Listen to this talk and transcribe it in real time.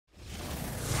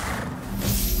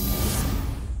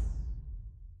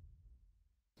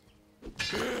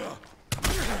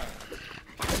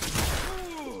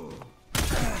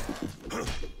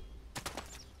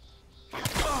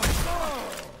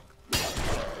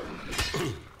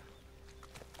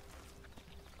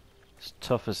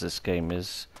tough as this game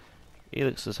is,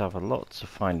 Elex does have a lot to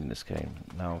find in this game.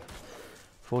 Now,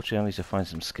 fortunately I need to find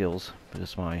some skills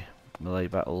because my melee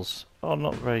battles are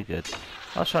not very good.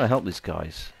 I was trying to help these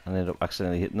guys and ended up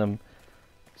accidentally hitting them,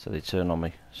 so they turn on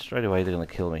me. Straight away they're going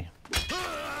to kill me.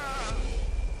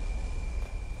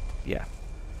 Yeah.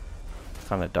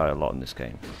 Kind of die a lot in this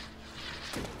game.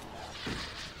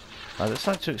 I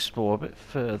decided to explore a bit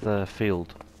further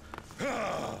afield.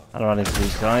 I run into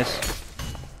these guys.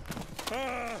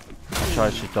 I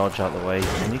tried to dodge out the way,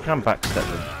 and you can backstep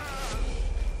them.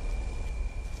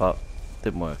 But,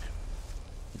 didn't work.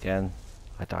 Again,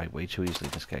 I die way too easily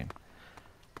in this game.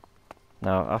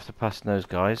 Now, after passing those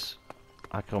guys,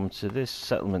 I come to this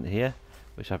settlement here,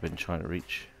 which I've been trying to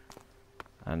reach.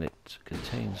 And it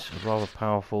contains a rather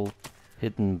powerful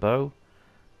hidden bow.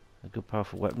 A good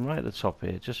powerful weapon right at the top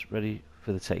here, just ready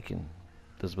for the taking.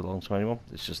 Doesn't belong to anyone,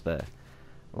 it's just there.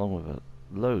 Along with a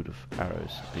load of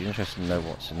arrows. It'd be interesting to know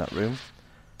what's in that room.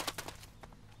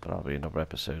 But that'll be another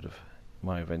episode of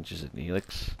my adventures in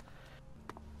Elex.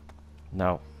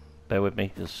 Now, bear with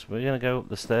me, because we're going to go up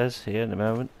the stairs here in a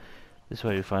moment. This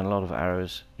way you find a lot of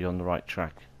arrows, you're on the right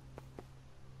track.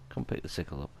 Come pick the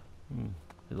sickle up.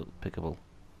 They look pickable.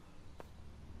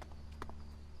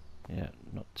 Yeah,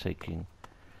 not taking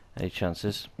any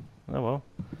chances. Oh well.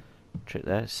 Trick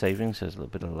there, savings, there's a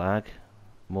little bit of lag.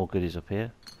 More goodies up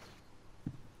here.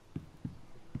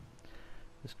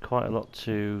 There's quite a lot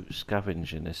to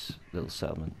scavenge in this little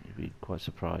settlement. You'd be quite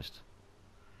surprised.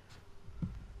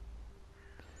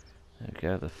 There we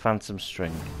go, the phantom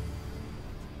string.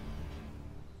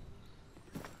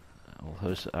 A whole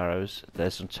host of arrows.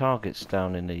 There's some targets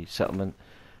down in the settlement.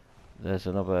 There's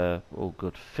another, all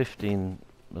good, 15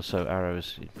 or so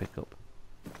arrows you pick up,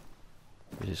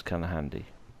 which is kind of handy.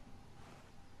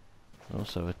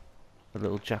 Also a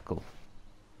little jackal,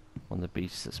 one of the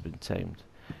beasts that's been tamed.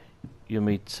 You'll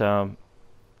meet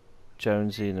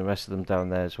Jonesy and the rest of them down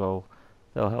there as well.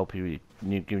 They'll help you,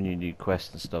 giving you new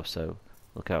quests and stuff, so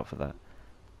look out for that.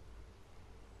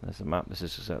 There's the map, this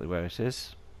is exactly where it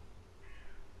is.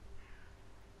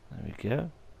 There we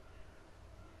go.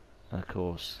 And of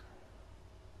course,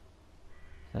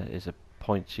 there is a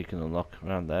point you can unlock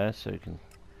around there, so you can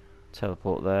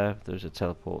teleport there. There's a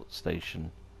teleport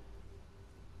station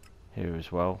here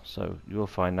as well, so you will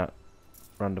find that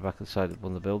round the back of the side of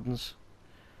one of the buildings.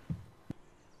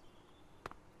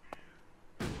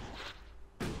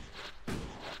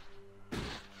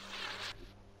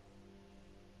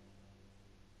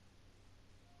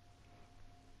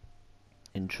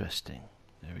 Interesting.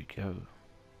 There we go.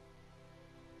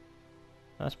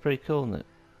 That's pretty cool, isn't it?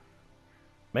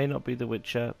 May not be The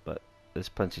Witcher, but there's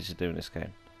plenty to do in this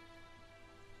game.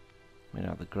 You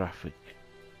know, the graphic,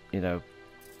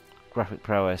 graphic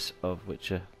prowess of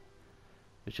Witcher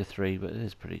 3, but it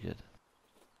is pretty good.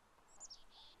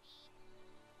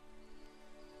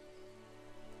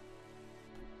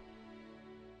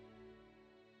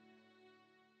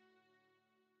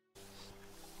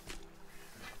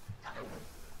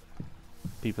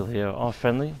 People here are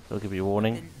friendly, they'll give you a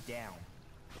warning. Down.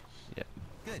 Yeah.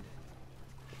 Good.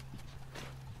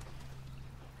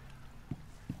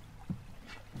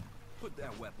 Put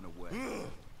that weapon away.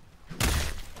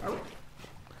 Of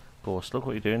course, look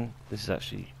what you're doing. This is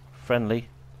actually friendly.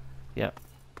 Yep.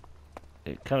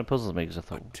 It kind of puzzles me because I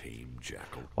thought, tame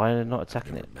jackal. why are they not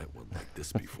attacking Never it? met one like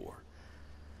this before.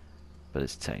 But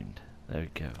it's tamed. There we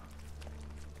go.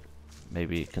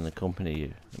 Maybe it can accompany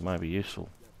you. It might be useful.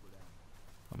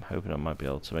 I'm hoping I might be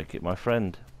able to make it my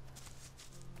friend.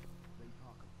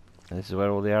 And this is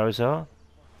where all the arrows are.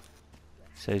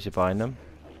 Saves you buying them.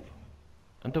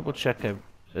 And double check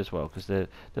as well, because they're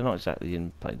not exactly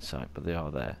in plain sight, but they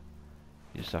are there.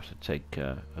 You just have to take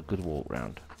a good walk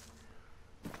round.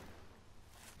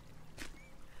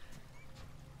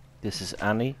 This is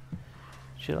Annie.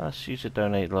 She'll ask you to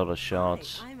donate a lot of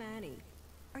shards. Hi, I'm Annie.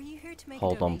 Are you here to make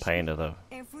Hold a on donation? paying her though.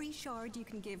 Every shard you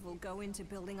can give will go into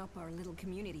building up our little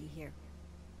community here.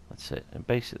 That's it. And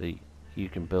basically, you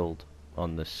can build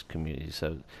on this community.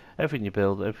 So everything you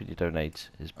build, everything you donate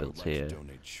is built like to here.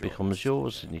 donate shards Becomes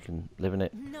yours, and you can live in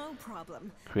it, No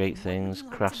problem. create What would things, you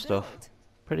like craft to stuff. build?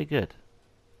 Pretty good.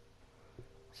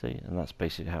 See, and that's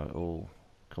basically how it all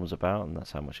comes about, and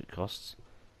that's how much it costs.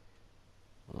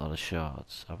 A lot of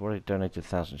shards. I've already donated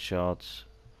 1,000 shards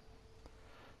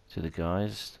to the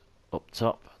guys up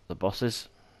top, the bosses.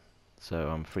 So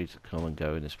I'm free to come and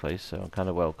go in this place. So I'm kind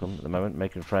of welcome at the moment,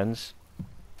 making friends.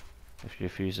 If you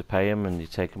refuse to pay them and you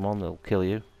take them on, they'll kill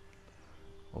you.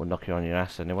 Or knock you on your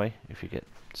ass anyway, if you get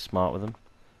smart with them.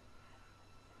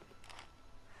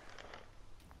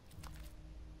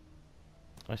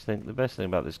 I just think the best thing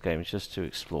about this game is just to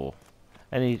explore.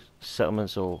 Any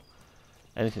settlements or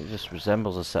anything that just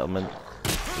resembles a settlement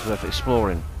is worth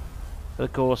exploring. But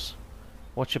of course,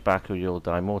 watch your back or you'll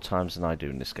die more times than I do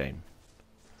in this game.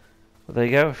 Well, there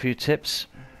you go, a few tips.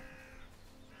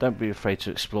 Don't be afraid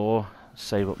to explore.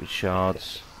 Save up your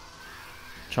shards.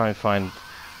 Try and find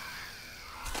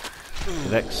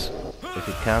Elex if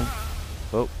you can.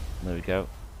 Oh, there we go.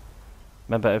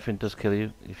 Remember, everything does kill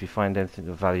you. If you find anything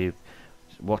of value,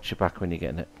 watch your back when you're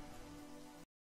getting it.